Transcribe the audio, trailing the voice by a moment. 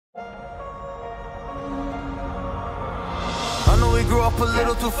I know we grew up a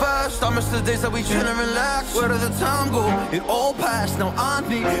little too fast. I miss the days that we chill and relax. Where did the time go? It all passed. Now I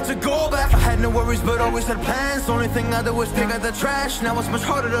need to go back. I had no worries but always had plans. Only thing I did was dig out the trash. Now it's much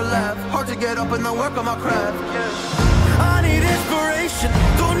harder to laugh, hard to get up and then work on my craft. I need inspiration,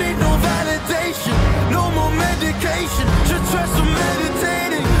 don't need no validation. No more medication, should try some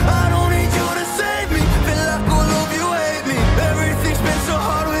meditating. I don't need you to save me, feel like all of you hate me. Everything's been so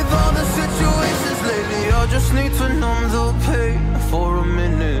hard with all the situations lately. I just need to numb the pain for a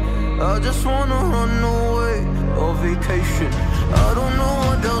minute. I just wanna run away on vacation. I don't know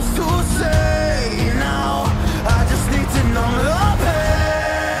what else to say now. I just need to numb the pain.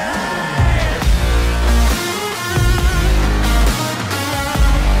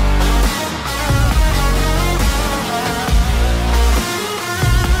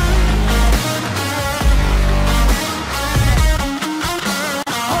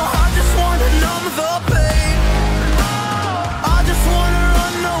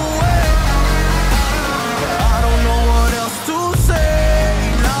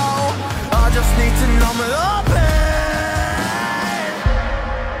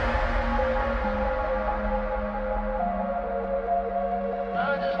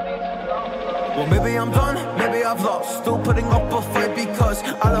 Well, maybe I'm done, maybe I've lost. Still putting up a fight because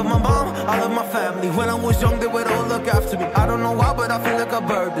I love my mom, I love my family. When I was young, they would all look after me. I don't know why, but I feel like a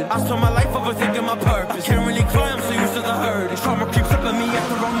burden. I spend my life overthinking my purpose. Can't really cry, I'm so used to the hurt. Trauma keeps flipping me at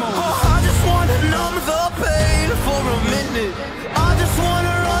the wrong moment. Oh, I just wanna numb the pain for a minute. I just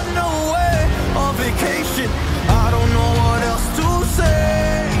wanna run away on vacation. I don't know what else to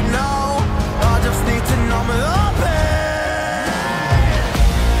say now. I just need to numb the pain.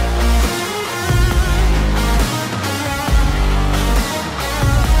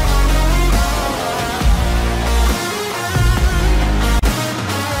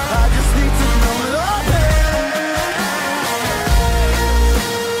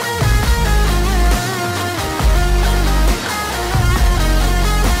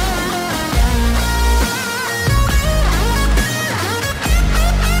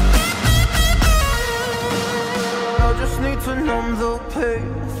 To numb the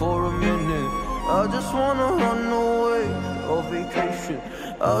pain for a minute. I just wanna run away on vacation.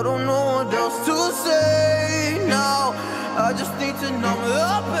 I don't know what else to say now. I just need to numb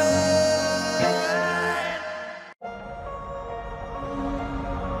the pain.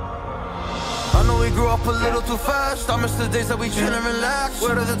 I know we grew up a little too fast. I miss the days that we chill and relax.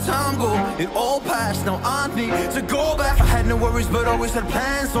 Where did the time go? It all passed. Now I need to go back. I had no worries but always had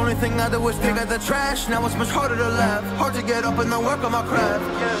plans. Only thing I did was dig out the trash. Now it's much harder to laugh, hard to get up and then work on my craft.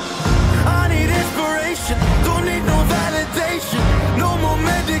 I need inspiration, don't need no validation. No more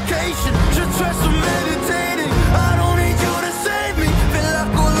medication, should try some meditating. I don't need you to save me, feel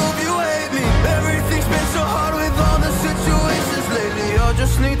like all of you hate me. Everything's been so hard with all the situations lately. I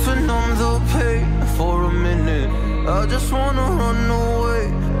just need to numb the pain for a minute. I just wanna run away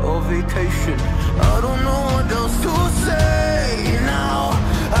on vacation. I don't know what else to say now.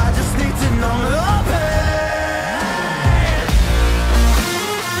 I just need to numb the pain.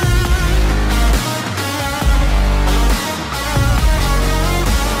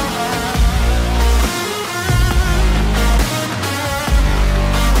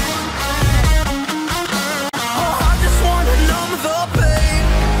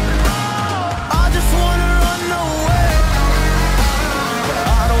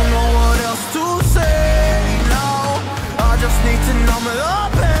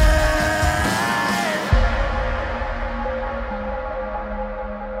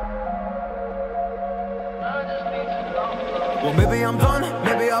 Well, maybe I'm done,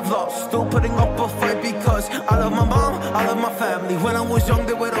 maybe I've lost. Still putting up a fight because I love my mom, I love my family. When I was young,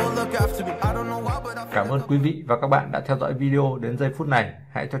 they would all look after me. I don't know why, but Cảm ơn quý vị và các bạn đã theo dõi video đến giây phút này.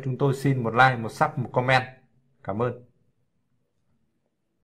 Hãy cho chúng tôi xin một like, một sub, một comment. Cảm ơn.